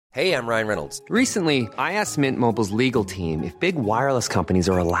Hey, I'm Ryan Reynolds. Recently, I asked Mint Mobile's legal team if big wireless companies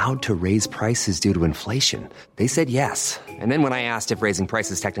are allowed to raise prices due to inflation. They said yes. And then when I asked if raising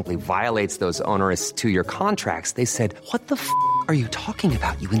prices technically violates those onerous two-year contracts, they said, "What the are you talking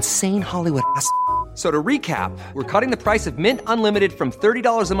about, you insane Hollywood ass?" So to recap, we're cutting the price of Mint Unlimited from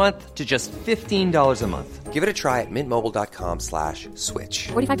 $30 a month to just $15 a month. Give it a try at mintmobile.com/switch.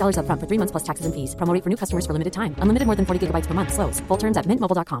 $45 up front for 3 months plus taxes and fees. Promo rate for new customers for limited time. Unlimited more than 40 gigabytes per month. Slows full terms at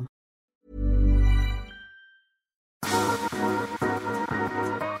mintmobile.com.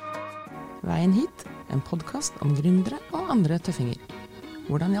 Veien hit, en podcast om gründere og andre tøffinger.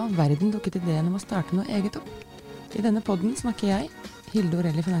 Hvordan I all verden dukket ideen om å starte noe eget opp? I denne podden snakker jeg, Hilde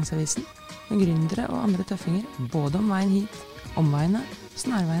Orell I Finansavisen, med gründere og andre tøffinger, både om veien hit, omveiene,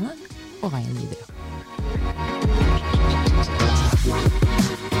 snarveiene og veien videre.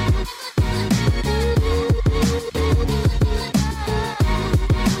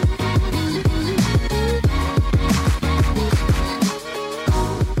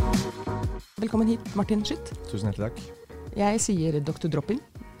 Velkommen hit, Martin Skytt. Tusen hjertelig takk. Jeg sier Dr. Drop-in,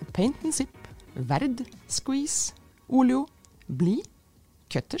 Paint and Sip, Verd, Squeeze, Olio, Bli,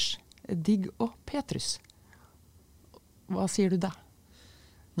 Cutters, Digg og Petrus. Hva sier du da?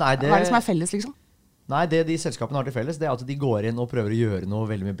 Nei, Hva det som felles, liksom? Nei, det de selskapene har til felles, det at de går inn og prøver å gjøre noe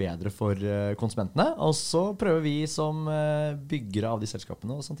veldig mye bedre for konsumentene, og så prøver vi som byggere av de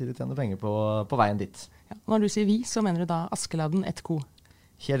selskapene og samtidig tjene penger på veien dit. Ja, når du sier vi, så mener du da Askeladden et Co.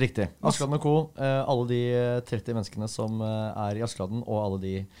 Helt riktig. Askeladden og Co. Alle de 30 menneskene som I Askeladden, og alle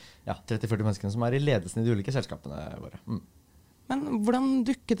de 30-40 menneskene som I ledelsen I de ulike selskapene våre. Men hvordan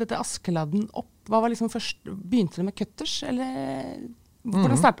dukket dette Askeladden opp? Hva var liksom først? Begynte det med Cutters, eller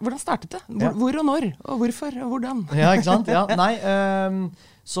hvordan startet det? Hvor og når, og hvorfor, og hvordan? Ja, ikke sant? Ja, nei,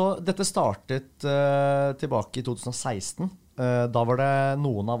 så dette startet tilbake I 2016. Da var det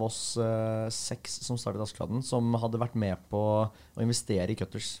noen av oss 6 som startet Askeladden, som hadde vært med på å investere I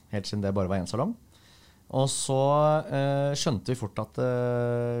Cutters, helt siden det bare var en salong. Og så skjønte vi fort at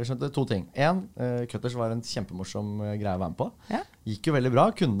skjønte 2 ting. En, Cutters var en kjempemorsom greie å være med på. Ja. Gikk jo veldig bra,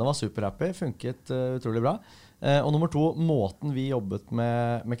 kundene var superhappy, funket utrolig bra. Og nummer 2, måten vi jobbet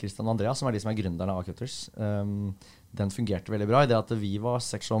med Christian og Andreas, som de som gründerne av Cutters, den fungerte veldig bra I det at vi var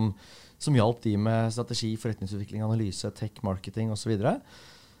 6 som hjalp de med strategi, forretningsutvikling, analyse, tech, marketing og så videre.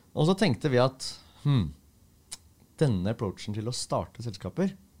 Og så tenkte vi at denne approachen til å starte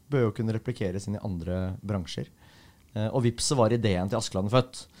selskaper bør jo kunne replikeres inn I andre bransjer. Og Vipse var ideen til Askeladden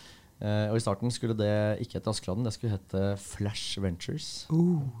født. Og I starten skulle det ikke hete Askeladden, det skulle hete Flash Ventures.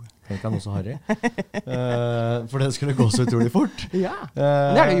 Tenk deg noe så harry. For det skulle gå så utrolig fort. Ja,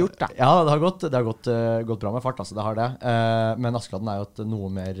 det har du gjort da. Ja, det har gått bra med fart, altså, det har det. Men Askeladden jo et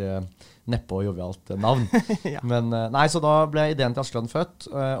noe mer neppe og jovialt navn. Ja. Men nei, så da ble ideen til Askeladden født,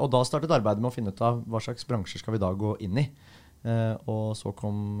 og da startet arbeidet med å finne ut av hva slags bransjer skal vi da gå inn I. Og så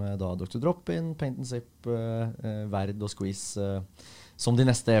kom da Dr. Drop-in, Paint and Sip, Verd og Squeeze som de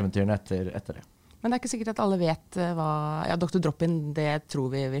neste eventyrene etter det. Men det ikke sikkert at alle vet hva Dr. Drop-in, det tror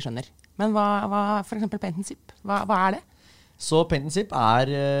vi skjønner. Men hva for eksempel Paint and Sip? Hva det? Så Paint and Sip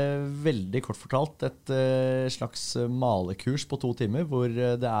veldig kort fortalt et slags malekurs på 2 timer, hvor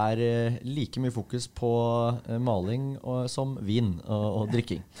det like mye fokus på maling som vin og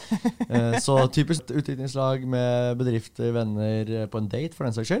drikking. Så typisk utviklingslag med bedrifter, venner på en date for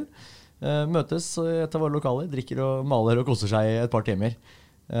den saks skyld. Møtes etter våre lokaler, drikker og maler og koser seg et par timer.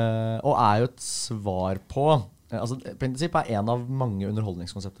 Og jo et svar på, altså Paint and Sip en av mange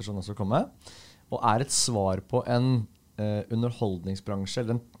underholdningskonsepter som også kommer, og et svar på en underholdningsbransje,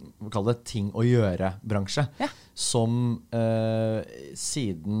 eller vi kaller det ting å gjøre-bransje, som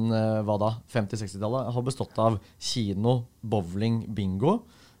siden 50-60-tallet har bestått av kino, bowling, bingo,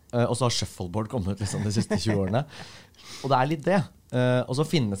 og så har shuffleboard kommet liksom de siste 20 årene. Og det litt det. Og så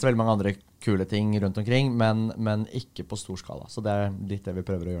finnes det veldig mange andre kule ting rundt omkring, men ikke på stor skala. Så det litt det vi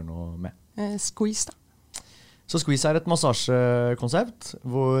prøver å gjøre noe med. Squeeze da? Så Squeeze et massasjekonsept,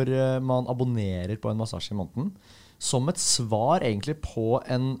 hvor man abonnerer på en massasje I måneden, som et svar egentlig på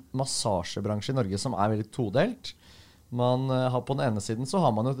en massasjebransje I Norge som veldig todelt. Man har på den ene siden så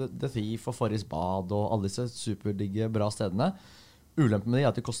har man jo The Thief og Forris Bad og alle disse superdigge bra stedene. Ulempen med det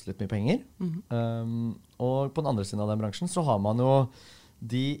at det koster litt mye penger. Og på den andre siden av den bransjen så har man jo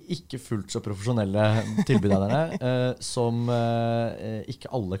de ikke fullt så profesjonelle tilbyderne som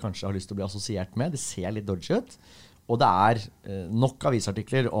ikke alle kanskje har lyst til å bli assosiert med. Det ser litt dodgy ut. Og det nok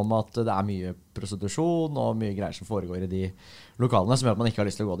avisartikler om at det mye prostitusjon og mye greier som foregår I de lokalene som gjør at man ikke har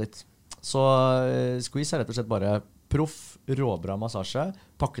lyst til å gå dit. Så Squeeze rett og slett bare proff, råbra massasje,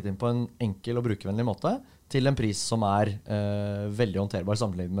 pakket inn på en enkel og brukervennlig måte, til en pris som veldig håndterbar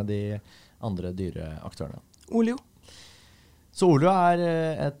sammenlignet med de andre dyre aktørene. Olio? Så Olio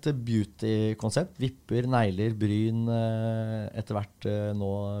et beauty-konsept, vipper, negler, bryn, etter hvert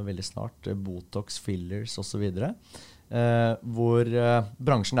nå veldig snart, Botox, fillers og så videre. Hvor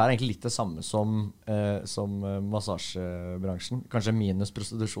bransjen der egentlig litt det samme som massasjebransjen, kanskje minus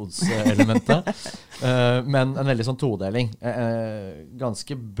prostitusjonselementet, men en veldig sånn todeling.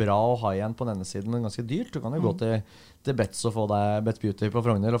 Ganske bra å ha igjen på denne siden, men ganske dyrt. Du kan jo gå til Betz og få deg Bet Beauty på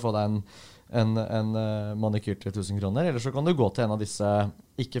Frogner og få deg en manikyr til 1000 kroner, eller så kan du gå til en av disse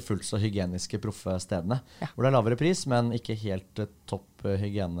ikke fullt så hygieniske proffe stedene, hvor det lavere pris, men ikke helt topp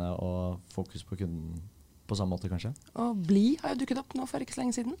hygiene og fokus på kunden på samme måte kanskje. Og Bli har jo dukket opp nå for ikke så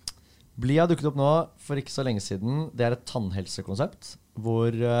lenge siden. Bli har dukket opp nå for ikke så lenge siden. Det et tannhelsekonsept,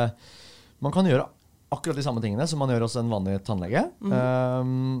 hvor man kan gjøre akkurat de samme tingene som man gjør hos en vanlig tannlege.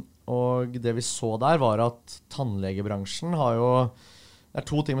 Og det vi så der var at tannlegebransjen har jo, det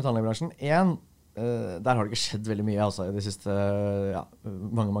 2 ting med tannlegebransjen. En, der har det ikke skjedd veldig mye altså, i de siste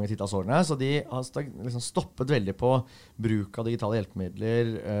mange titalls årene, så de har liksom stoppet veldig på bruk av digitale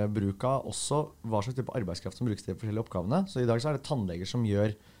hjelpemidler, bruk av også hva slags type arbeidskraft som brukes til de forskjellige oppgavene. Så i dag så det tannleger som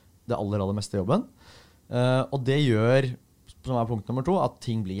gjør det aller meste jobben, og det gjør, som punkt nummer 2, at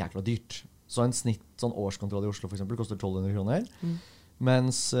ting blir jækla dyrt. Så en snitt sånn årskontroll i Oslo for eksempel koster 1200 kroner,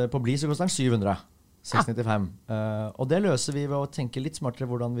 mens på Bli så koster den 700. 695. Og det løser vi ved å tenke litt smartere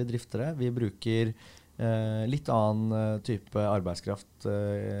hvordan vi drifter det. Vi bruker litt annen type arbeidskraft,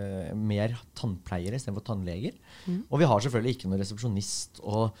 mer tannpleiere i stedet for tannleger. Og vi har selvfølgelig ikke noen resepsjonist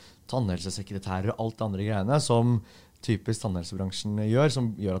og tannhelsesekretærer og alt det andre greiene som typisk tannhelsebransjen gjør, som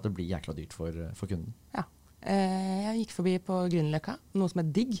gjør at det blir jækla dyrt for kunden. Ja. Jeg gikk forbi på Grünerløkka, noe som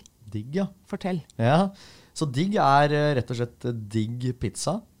Digg. Digg, ja. Fortell. Ja, så Digg rett og slett digg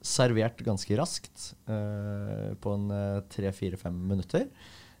pizza, servert ganske raskt på en 3-4-5 minutter.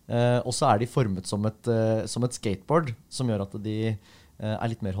 Og så de formet som et skateboard, som gjør at de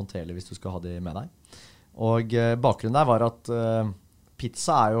litt mer håndterlige hvis du skal ha de med deg. Og bakgrunnen der var at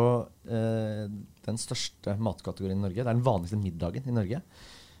pizza jo den største matkategorien i Norge. Det den vanligste middagen i Norge.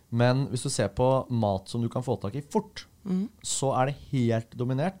 Men hvis du ser på mat som du kan få tak i fort, så det helt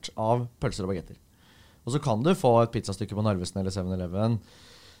dominert av pølser og bagetter. Og så kan du få et pizzastykke på Narvesen eller 7-Eleven,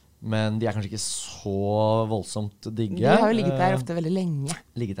 men de kanskje ikke så voldsomt digge. De har jo ligget der ofte veldig lenge.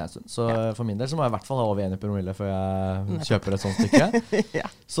 Ligget der en stund. Så for min del så må jeg i hvert fall ha over 1 promille før jeg kjøper et sånt stykke.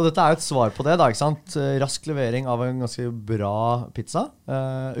 Så dette jo et svar på det da, ikke sant? Rask levering av en ganske bra pizza,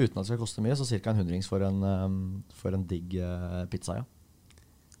 uten at det skal koste mye, så cirka en hundrings for en digg pizza, ja.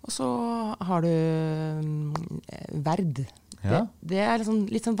 Og så har du verd. Ja. Det liksom,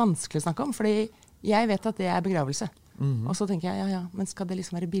 litt sånn vanskelig å snakke om, fordi jeg vet at det begravelse. Og så tenker jeg, men skal det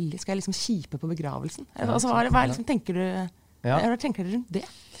liksom være billig? Skal jeg liksom kjipe på begravelsen? Altså, hva liksom, tenker du tenker dere rundt det?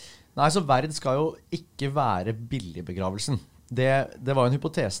 Nei, så verd skal jo ikke være billig begravelsen. Det var jo en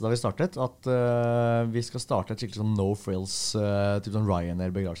hypotese da vi startet, at vi skal starte et skikkelig sånn no frills, typ sånn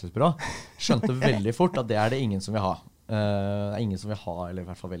Ryanair begravelsesbyrå. Skjønte veldig fort at det ingen som vil ha. Det ingen som vil ha, eller i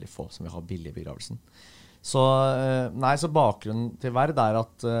hvert fall veldig få som vil ha billig i begravelsen. Så bakgrunnen til verd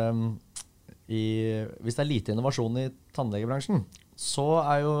at hvis det lite innovasjon i tannlegebransjen, så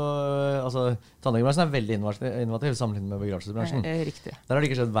jo tannlegebransjen veldig innovativ sammenlignet med begravelsesbransjen. Riktig. Der har det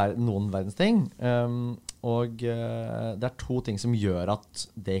ikke skjedd noen verdens ting, og det 2 ting som gjør at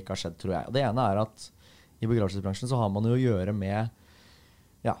det ikke har skjedd, tror jeg. Og det ene at i begravelsesbransjen så har man jo å gjøre med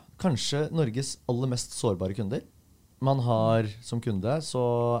kanskje Norges aller mest sårbare kunder. Man har som kunde, så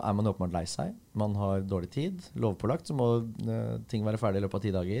man åpenbart lei seg. Man har dårlig tid, lovpålagt, så må ting være ferdig i løpet av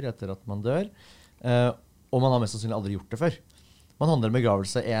 10 dager etter at man dør. Og man har mest sannsynlig aldri gjort det før. Man handler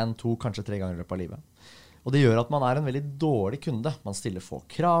begravelse 1, 2, kanskje 3 ganger i løpet av livet. Og det gjør at man en veldig dårlig kunde. Man stiller få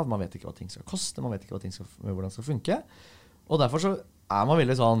krav, man vet ikke hva ting skal koste, man vet ikke hvordan det skal funke. Og derfor så man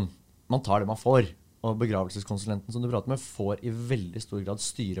veldig sånn, man tar det man får. Og begravelseskonsulenten som du prater med får i veldig stor grad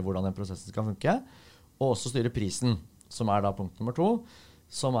styre hvordan den prosessen skal funke. Og også styre prisen, som da punkt nummer 2,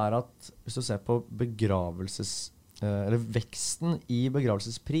 som at hvis du ser på eller veksten i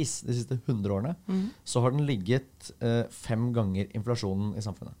begravelsespris de siste 100 årene, så har den ligget 5 ganger inflasjonen i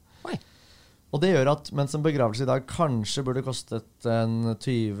samfunnet. Oi. Og det gjør at mens en begravelse i dag kanskje burde kostet mellom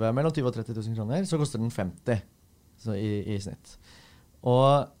 20 og 30 000 kroner, så koster den 50 så i snitt.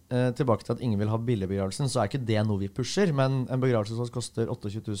 Og tilbake til at ingen vil ha billig begravelsen, så ikke det noe vi pusher, men en begravelse som koster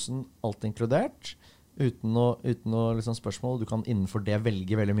 28 000, alt inkludert, uten å liksom spørsmål. Du kan innenfor det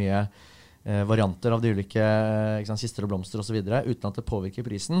velge veldig mye varianter av de ulike kister og blomster og så videre, uten at det påvirker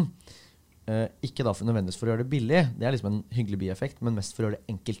prisen. ikke da nødvendigvis for å gjøre det billig, det liksom en hyggelig bieffekt, men mest for å gjøre det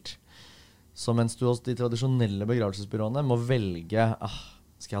enkelt. Så mens du hos de tradisjonelle begravelsesbyråene må velge,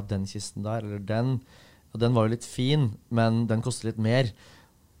 skal jeg ha den kisten der, eller den? Og den var jo litt fin, men den koster litt mer.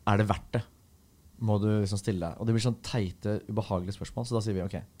 Det verdt det? Må du liksom stille deg. Og det blir sånn teite, ubehagelige spørsmål, så da sier vi,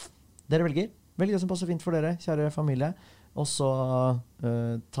 ok, dere velger det som passer fint for dere, kjære familie, og så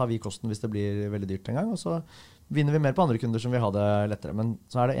tar vi kosten hvis det blir veldig dyrt en gang, og så vinner vi mer på andre kunder som vil ha det lettere. Men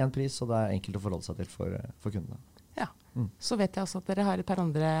så det en pris, og det enkelt å forholde seg til for kundene. Ja, så vet jeg også at dere har et par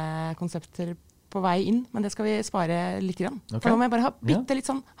andre konsepter på vei inn, men det skal vi spare litt grann. Okay. For nå må jeg bare ha bitte litt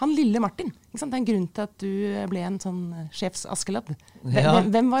sånn, han lille Martin, ikke sant? Det en grunn til at du ble en sånn sjefsaskeladd.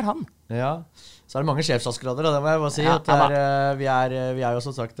 Hvem var han? Ja, så det mange sjefsaskeladder, det må jeg bare si. At vi er jo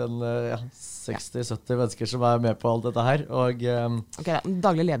som sagt 60-70 mennesker som med på alt dette her. Og, ok,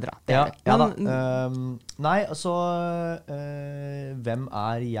 daglig leder da. Nei, altså, hvem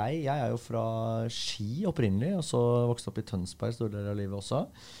jeg? Jeg jo fra Ski opprinnelig, og så vokste opp i Tønsberg store deler av livet også.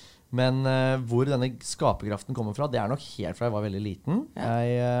 Men hvor denne skaperkraften kommer fra, det nok helt fra jeg var veldig liten. Jeg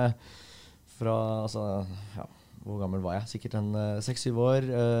hvor gammel var jeg? Sikkert 6-7 år.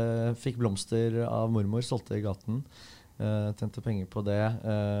 Fikk blomster av mormor, solgte i gaten. Tjente penger på det.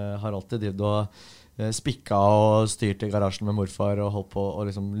 Har alltid drevet og spikka og styrt i garasjen med morfar og holdt på å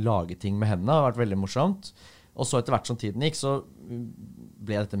liksom lage ting med hendene. Det har vært veldig morsomt. Og så etter hvert som tiden gikk, så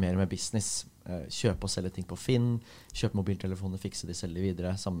ble dette mer med business. Kjøpe og selge ting på Finn, kjøpe mobiltelefoner, fikse de, selge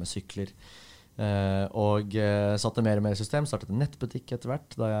videre, sammen med sykler. Og satte mer og mer i system, startet en nettbutikk etter hvert.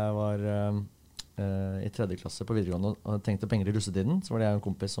 Da jeg var i 3. klasse på videregående og tenkte penger i russetiden, så var det en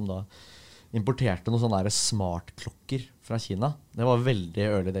kompis som da importerte noen sånne smartklokker fra Kina. Det var veldig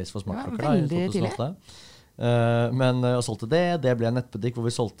early days for smartklokker da, i 2008. Men og solgte det ble en nettbutikk hvor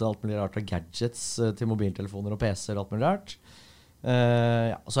vi solgte alt mulig rart av gadgets til mobiltelefoner og PC-er og alt mulig rart. Så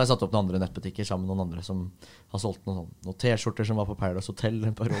har jeg satt opp noen andre nettbutikker sammen med noen andre som har solgt noen t-skjorter som var på Paradise Hotel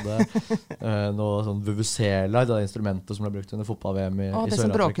en periode. Noe sånn VVC-lyd, det instrumentet som ble brukt under fotball-VM i Sør-Afrika. Det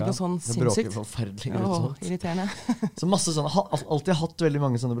som bråket noe sånn sinnssykt. Det bråket forferdelig irriterende. Så masse sånne, alltid hatt veldig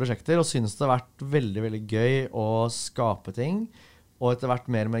mange sånne prosjekter, og synes det har vært veldig, veldig gøy å skape ting, og etter hvert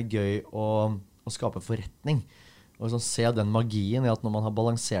mer og mer gøy å skape forretning. Og sånn, se den magien i at når man har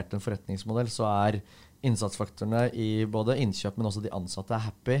balansert en forretningsmodell, så innsatsfaktorene i både innkjøp, men også de ansatte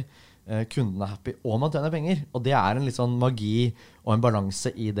happy, kundene happy, og man tjener penger. Og det en litt sånn magi og en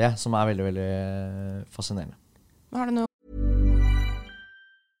balanse i det, som veldig, veldig fascinerende. Har du noe?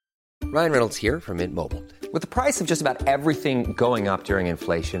 Ryan Reynolds here from Mint Mobile. With the price of just about everything going up during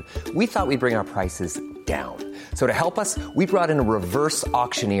inflation, we thought we'd bring our prices down. So to help us, we brought in a reverse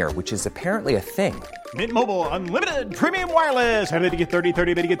auctioneer, which is apparently a thing. Mint Mobile Unlimited Premium Wireless. How to get 30,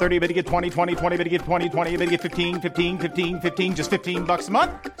 30, how to get 30, how to get 20, 20, 20, how to get 20, 20, how to get 15, 15, 15, 15, just $15 a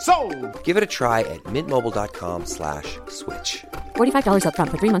month? Sold! Give it a try at mintmobile.com/switch. $45 up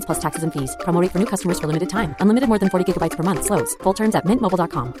front for 3 months plus taxes and fees. Promo rate for new customers for limited time. Unlimited more than 40 gigabytes per month. Slows full terms at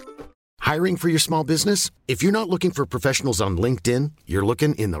mintmobile.com. Hiring for your small business? If you're not looking for professionals on LinkedIn, you're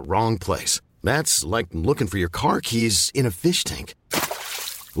looking in the wrong place. That's like looking for your car keys in a fish tank.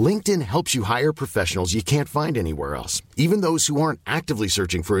 LinkedIn helps you hire professionals you can't find anywhere else, even those who aren't actively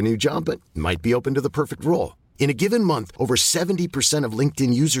searching for a new job but might be open to the perfect role. In a given month, over 70% of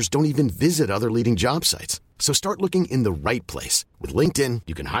LinkedIn users don't even visit other leading job sites. So start looking in the right place. With LinkedIn,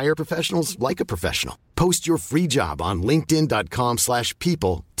 you can hire professionals like a professional. Post your free job on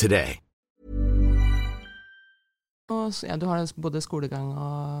linkedin.com/people today. Ja, du har både skolegang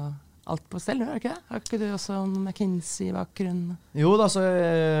og alt på stell, har du ikke det? Har ikke du også en McKinsey-bakgrunn? Jo da, så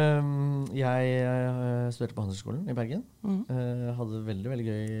jeg studerte på Handelshøyskolen i Bergen. Hadde veldig, veldig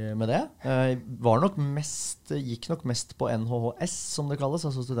gøy med det. Gikk nok mest på NHHS, som det kalles,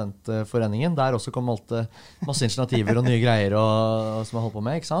 altså studentforeningen. Der også kom alltid masse initiativer og nye greier som jeg holdt på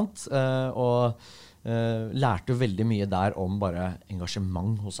med, ikke sant? Og lærte jo veldig mye der om bare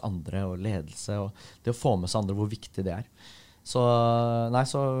engasjement hos andre og ledelse, og det å få med seg andre, hvor viktig det Så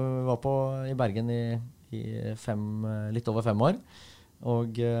var i Bergen i litt over 5 år,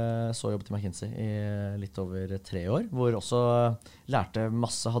 og så jobbet i McKinsey i litt over 3 år, hvor også lærte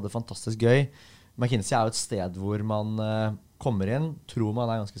masse, hadde fantastisk gøy. McKinsey jo et sted hvor man kommer inn, tror man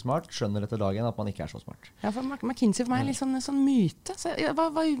ganske smart, skjønner etter dagen at man ikke så smart. Ja, for McKinsey for meg litt sånn myte. Så, hva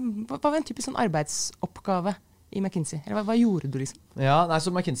var en typisk sånn arbeidsoppgave i McKinsey? Eller hva gjorde du liksom? Ja,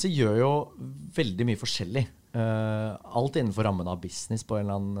 så McKinsey gjør jo veldig mye forskjellig. Alt innenfor rammen av business på en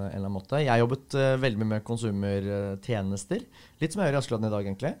eller annen måte. Jeg jobbet veldig mye med konsumertjenester, litt som jeg gjør i Askeladden i dag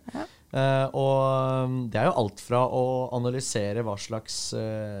egentlig. Ja. Og det jo alt fra å analysere hva slags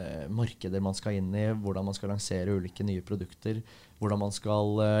markeder man skal inn i, hvordan man skal lansere ulike nye produkter, hvordan man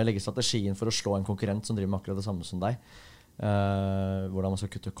skal legge strategien for å slå en konkurrent som driver med akkurat det samme som deg. Hvordan man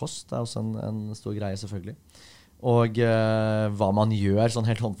skal kutte kost også en stor greie selvfølgelig. Og hva man gjør sånn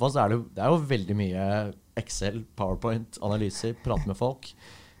helt håndfast, det jo veldig mye Excel, PowerPoint, analyser, prate med folk,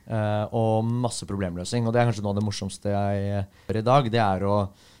 og masse problemløsning. Og det kanskje noe av det morsomste jeg gjør i dag, det å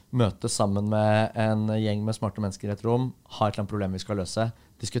møtes sammen med en gjeng med smarte mennesker i et rom, ha et eller annet problem vi skal løse,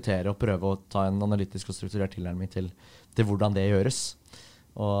 diskutere og prøve å ta en analytisk og strukturert tilnærming til hvordan det gjøres.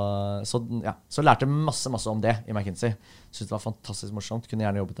 Og så lærte jeg masse om det i McKinsey. Synes det var fantastisk morsomt, kunne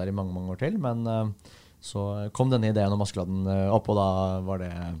gjerne jobbet der i mange år til, men så kom denne ideen om Askeladden opp, og da var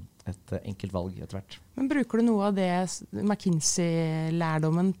det et enkelt valg etter hvert. Men bruker du noe av det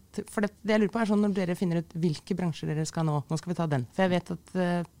McKinsey-lærdommen? For det jeg lurer på sånn, når dere finner ut hvilke bransjer dere skal nå skal vi ta den. For jeg vet at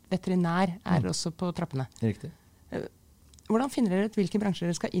veterinær også på trappene. Riktig. Hvordan finner dere ut hvilke bransjer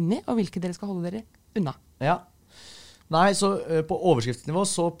dere skal inn i, og hvilke dere skal holde dere unna? Ja. Nei, så på overskriftsnivå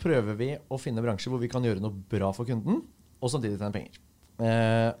så prøver vi å finne bransjer hvor vi kan gjøre noe bra for kunden, og samtidig tjene penger.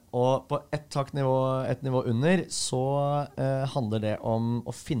 Og på et nivå under så handler det om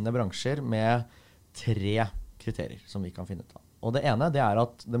å finne bransjer med 3 kriterier som vi kan finne ut av. Og det ene det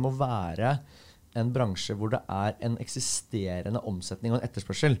at det må være en bransje hvor det en eksisterende omsetning og en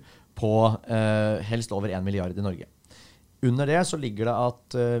etterspørsel på helst over 1 milliard i Norge. Under det så ligger det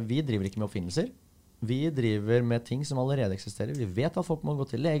at vi driver ikke med oppfinnelser. Vi driver med ting som allerede eksisterer. Vi vet at folk må gå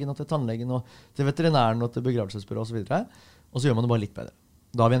til legen og til tannlegen og til veterinæren og til begravelsesbyrå og så videre. Og så gjør man det bare litt bedre.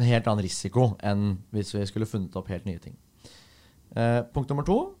 Da har vi en helt annen risiko enn hvis vi skulle funnet opp helt nye ting. Punkt nummer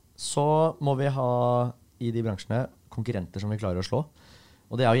 2, så må vi ha i de bransjene konkurrenter som vi klarer å slå.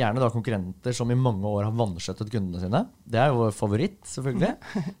 Og det jo gjerne da konkurrenter som i mange år har vanskjøttet kundene sine. Det jo vår favoritt, selvfølgelig.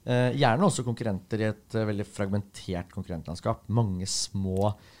 Gjerne også konkurrenter i et veldig fragmentert konkurrentlandskap. Mange små,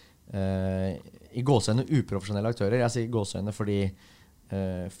 i gåseøyne uprofesjonelle aktører. Jeg sier gåseøyne fordi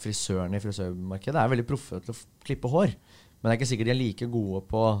frisørene i frisørmarkedet veldig proffe til å klippe hår. Men det ikke sikkert de like gode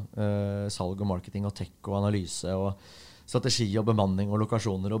på salg og marketing og tech og analyse og strategi og bemanning og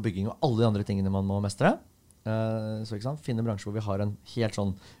lokasjoner og bygging og alle de andre tingene man må mestre. Så ikke sant? Finne bransjer hvor vi har en helt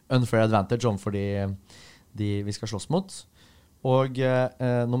sånn unfair advantage overfor de vi skal slåss mot. Og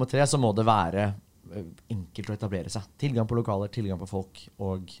nummer 3 så må det være enkelt å etablere seg. Tilgang på lokaler, tilgang på folk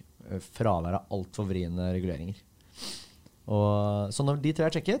og fravær av alt for vriene reguleringer. Og så når de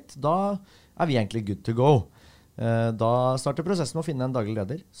 3 sjekket, da vi egentlig good to go. Da starter prosessen med å finne en daglig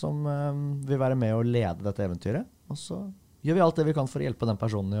leder som vil være med å lede dette eventyret. Og så gjør vi alt det vi kan for å hjelpe den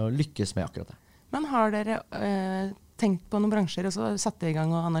personen i å lykkes med akkurat det. Men har dere tenkt på noen bransjer og så satt dere i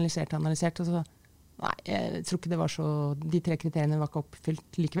gang og analysert og så nei, jeg tror ikke det var så de 3 kriteriene var ikke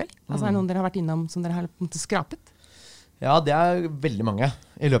oppfylt likevel? Altså det noen dere har vært innom som dere har skrapet? Ja, det veldig mange.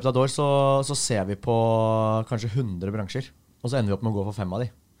 I løpet av et år så ser vi på kanskje 100 bransjer, og så ender vi opp med å gå for 5 av de.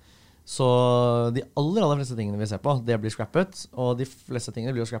 Så de aller fleste tingene vi ser på, det blir scrappet, og de fleste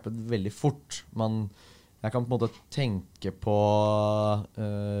tingene blir jo scrappet veldig fort. Jeg kan på en måte tenke på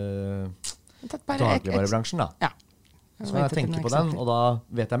dagligvarebransjen da. Ja. Så jeg tenker på den, og da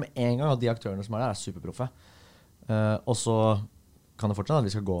vet jeg med en gang at de aktørene som der superproffe. Og så kan det fortsatt at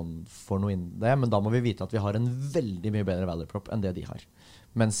vi skal gå for noe inn det, men da må vi vite at vi har en veldig mye bedre value prop enn det de har.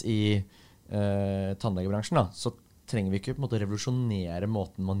 Mens i tannlegebransjen da, så trenger vi ikke på en måte revolusjonere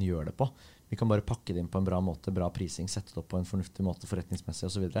måten man gjør det på. Vi kan bare pakke det inn på en bra måte, bra prising, sette det opp på en fornuftig måte, forretningsmessig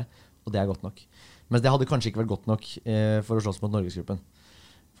og så videre. Og det godt nok. Men det hadde kanskje ikke vært godt nok for å slåss mot Norgesgruppen,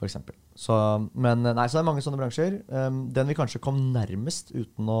 for eksempel. Så det mange sånne bransjer. Den vi kanskje kom nærmest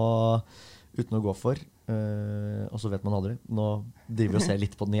uten å gå for, og så vet man aldri. Nå driver vi og ser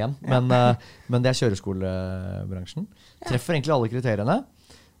litt på den igjen. Men det kjøreskolebransjen. Treffer egentlig alle kriteriene.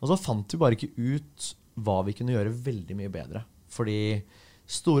 Og så fant vi bare ikke ut hva vi kunne gjøre veldig mye bedre. Fordi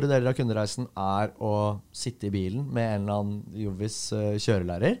store deler av kundereisen å sitte i bilen med en eller annen jovis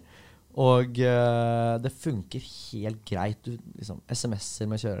kjørelærer, og det funker helt greit. Du liksom SMS-er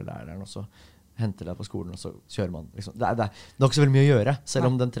med kjørelæreren, og så henter deg på skolen, og så kjører man. Liksom. Det er ikke så veldig mye å gjøre,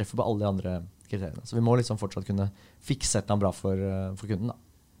 selv om den treffer på alle de andre kriteriene. Så vi må liksom fortsatt kunne fikse et eller annet bra for kunden. Da.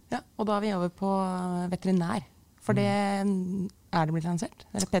 Ja, og da vi over på veterinær. For det det blitt lansert?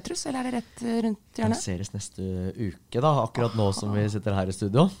 Det Petrus, eller det rett rundt hjørnet? Det lanseres neste uke da, akkurat nå som vi sitter her i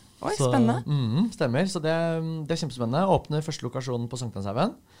studio. Oi, spennende. Stemmer, så det kjempespennende. Åpner første lokasjonen på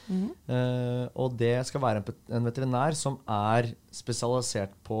Sankthanshaugen. Og det skal være en veterinær som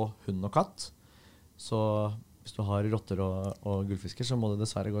spesialisert på hund og katt. Så hvis du har rotter og gullfisker, så må du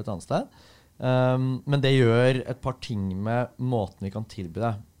dessverre gå et annet sted. Men det gjør et par ting med måten vi kan tilby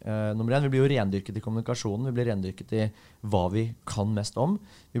det. nummer 1, vi blir jo rendyrket i kommunikasjonen, vi blir rendyrket i hva vi kan mest om,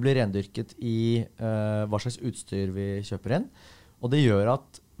 vi blir rendyrket i hva slags utstyr vi kjøper inn, og det gjør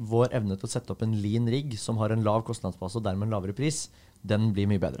at vår evne til å sette opp en lean rigg som har en lav kostnadsbase og dermed en lavere pris, den blir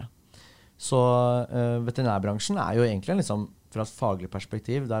mye bedre. Så veterinærbransjen jo egentlig liksom, fra et faglig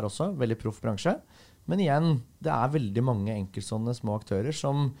perspektiv der også, veldig proff bransje. Men igjen, det veldig mange enkeltstående små aktører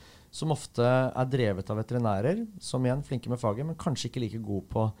som ofte drevet av veterinærer, som igjen flinke med faget, men kanskje ikke like gode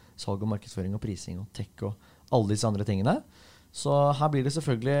på salg og markedsføring og prising og tech og alle disse andre tingene. Så her blir det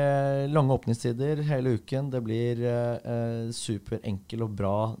selvfølgelig lange åpningstider hele uken. Det blir superenkel og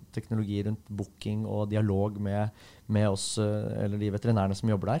bra teknologi rundt booking og dialog med oss, eller de veterinærene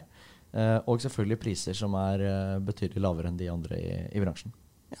som jobber der. Og selvfølgelig priser som betydelig lavere enn de andre i bransjen.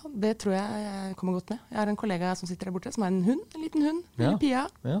 Ja, det tror jeg kommer godt med. Jeg har en kollega som sitter der borte, som en hund, en liten hund, Pia,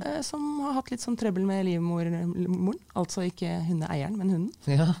 som har hatt litt sånn trøbbel med livmoren. Altså ikke hundeeieren, men hunden.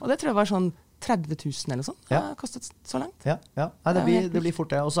 Ja. Og det tror jeg var sånn 30 000 eller sånn. Det har kostet så langt. Ja. Nei, det blir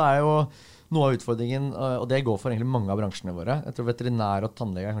fort det. Og så jo noe av utfordringen, og det går for egentlig mange av bransjene våre, jeg tror veterinær og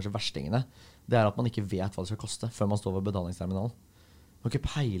tannlege kanskje verstingene, det at man ikke vet hva det skal koste før man står ved betalingsterminalen. Man har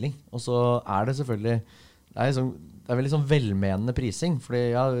ikke peiling. Og så det selvfølgelig det veldig sånn velmenende prising,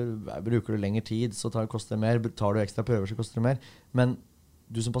 fordi bruker du lengre tid, så koster det mer. Tar du ekstra prøver, så koster det mer. Men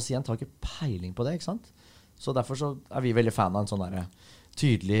du som pasient har ikke peiling på det, ikke sant? Så derfor så vi veldig fan av en sånn der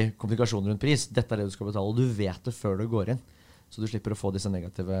tydelig kommunikasjon rundt pris. Dette det du skal betale, og du vet det før du går inn. Så du slipper å få disse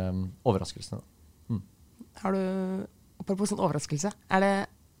negative overraskelsene. Har du, apropos sånn overraskelse, det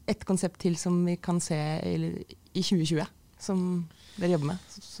et konsept til som vi kan se i 2020? Som dere jobber med,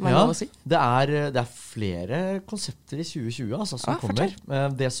 som lov å si? Det flere konsepter i 2020 altså, som kommer.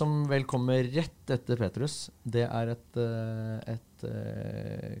 Det som vel kommer rett etter Petrus, det et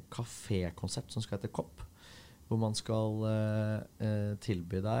kafékonsept som skal hete Kopp, hvor man skal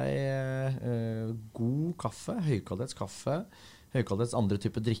tilby deg god kaffe, høykvalitetskaffe, høykvalitets andre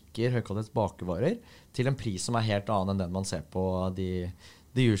typer drikker, høykvalitets bakevarer, til en pris som helt annen enn den man ser på The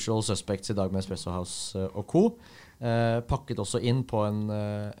Usual Suspects i dag med Espresso House og Co. Pakket også inn på en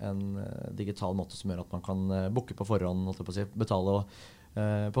digital måte som gjør at man kan booke på forhånd, betale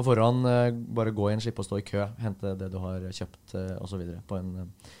på forhånd, bare gå inn, slippe å stå i kø, hente det du har kjøpt og så videre, på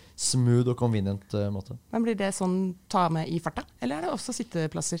en smooth og convenient måte. Men blir det sånn ta med i farta, eller det også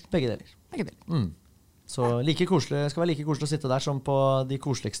sitteplasser? Begge deler. Så skal være like koselig å sitte der som på de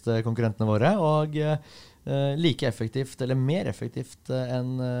koseligste konkurrentene våre, og like effektivt, eller mer effektivt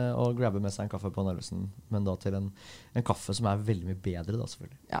enn å grabbe med seg en kaffe på Narvesen, men da til en kaffe som veldig mye bedre da,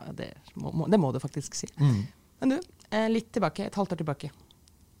 selvfølgelig. Ja, det må du faktisk si. Men du, litt tilbake, et halvt år tilbake.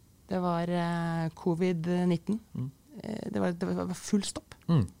 Det var covid-19. Det var full stopp.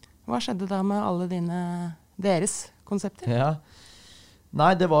 Hva skjedde da med alle deres konsepter? Ja.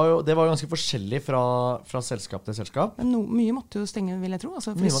 Nei, det var jo ganske forskjellig fra selskap til selskap. Men mye måtte jo stenge, vil jeg tro.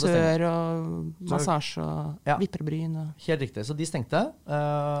 Altså frisør og massasje og vippebryn. Helt riktig, så de stengte.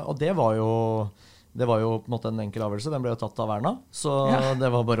 Og det var jo på en måte en enkel avgjørelse. Den ble jo tatt av Verna, så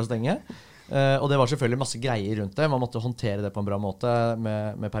det var bare å stenge. Og det var selvfølgelig masse greier rundt det. Man måtte håndtere det på en bra måte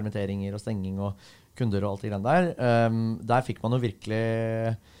med permitteringer og stenging og kunder og alt det greiene der. Der fikk man jo virkelig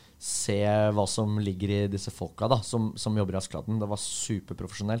se hva som ligger i disse folka da, som jobber i Askeladden. Det var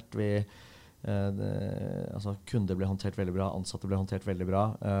superprofesjonelt. Kunder ble håndtert veldig bra, ansatte ble håndtert veldig bra.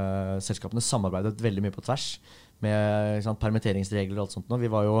 Selskapene samarbeidet veldig mye på tvers med permitteringsregler og alt sånt.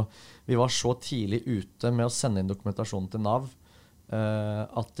 Vi var så tidlig ute med å sende inn dokumentasjonen til NAV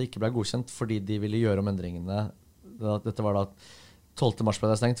at det ikke ble godkjent fordi de ville gjøre om endringene. Dette var da 12. mars ble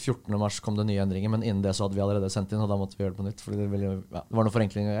det stengt, 14. mars kom det nye endringer, men innen det så hadde vi allerede sendt inn, og da måtte vi gjøre det på nytt, fordi det var noen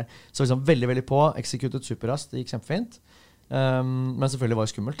forenklinger der. Så veldig, veldig på, executed superrast, det gikk kjempefint. Men selvfølgelig var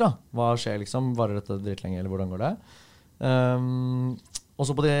det skummelt da. Hva skjer liksom? Varer dette dritlenge, eller hvordan går det? Og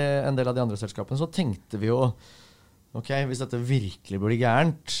så på en del av de andre selskapene så tenkte vi jo, ok, hvis dette virkelig blir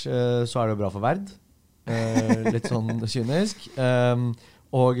gærent, så det jo bra for Verd. Litt sånn kynisk.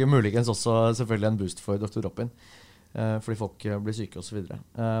 Og muligens også selvfølgelig en boost for Dr. Drop-in. Fordi folk blir syke og så videre.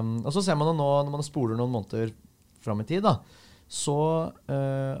 Og så ser man jo nå, når man spoler noen måneder frem i tid da, så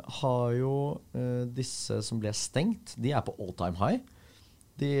har jo disse som ble stengt, de på all time high.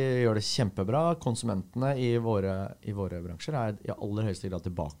 De gjør det kjempebra. Konsumentene i våre bransjer i aller høyeste grad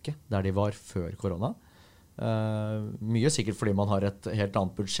tilbake der de var før korona. Mye sikkert fordi man har et helt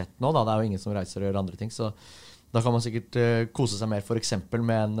annet budsjett nå da. Det jo ingen som reiser og gjør andre ting, så da kan man sikkert kose seg mer for eksempel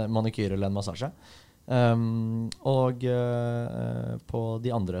med en manikyr eller en massasje. Og på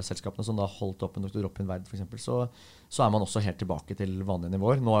de andre selskapene som da holdt opp en Dr. Dropin-verd for eksempel, så man også helt tilbake til vanlige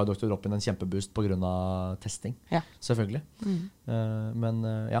nivåer. Nå jo Dr. Dropin en kjempeboost på grunn av testing, selvfølgelig. Men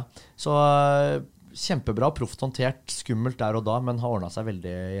så kjempebra, proft håndtert, skummelt der og da, men har ordnet seg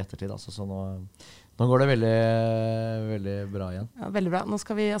veldig i ettertid. Altså, så nå går det veldig, veldig bra igjen. Ja, veldig bra. Nå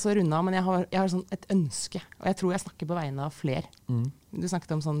skal vi altså runde av, men jeg har sånn et ønske, og jeg tror jeg snakker på vegne av flere. Du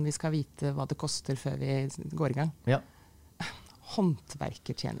snakket om sånn, vi skal vite hva det koster før vi går i gang. Ja.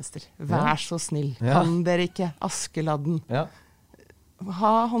 Håndverkertjenester. Vær så snill. Kan dere ikke Askeladden? Ja.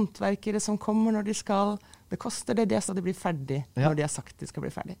 Ha håndverkere som kommer når de skal. Det koster det så de blir ferdig når de har sagt de skal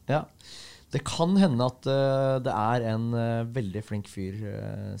bli ferdig. Ja. Det kan hende at det en veldig flink fyr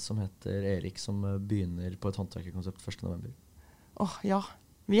som heter Erik, som begynner på et håndverkerkonsept 1. november. Ja,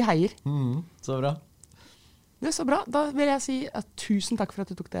 vi heier. Så bra. Det så bra. Da vil jeg si tusen takk for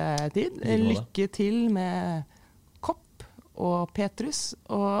at du tok deg tid. Lykke til med Kopp og Petrus,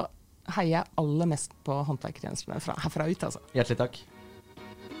 og heier aller mest på håndverkertjenestene herfra ut, altså. Hjertelig takk.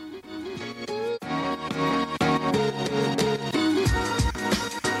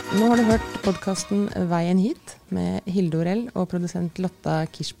 Nå har du hørt podcasten Veien hit med Hilde Orell og produsent Lotta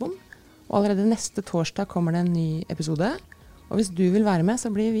Kirschbom. Og allerede neste torsdag kommer det en ny episode. Og hvis du vil være med,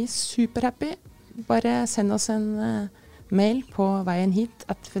 så blir vi superhappy. Bare send oss en mail på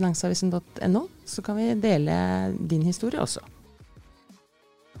veienhit@finansavisen.no, så kan vi dele din historie også.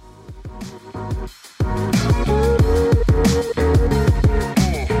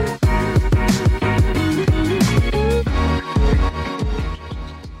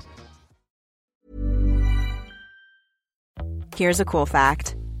 Here's a cool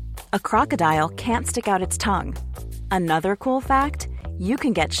fact. A crocodile can't stick out its tongue. Another cool fact, you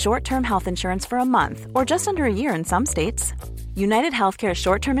can get short-term health insurance for a month or just under a year in some states. United Healthcare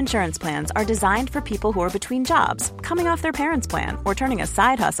short-term insurance plans are designed for people who are between jobs, coming off their parents' plan, or turning a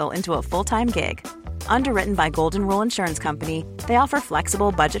side hustle into a full-time gig. Underwritten by Golden Rule Insurance Company, they offer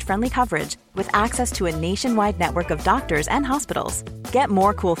flexible, budget-friendly coverage with access to a nationwide network of doctors and hospitals. Get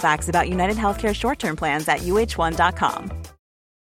more cool facts about United Healthcare short-term plans at uh1.com.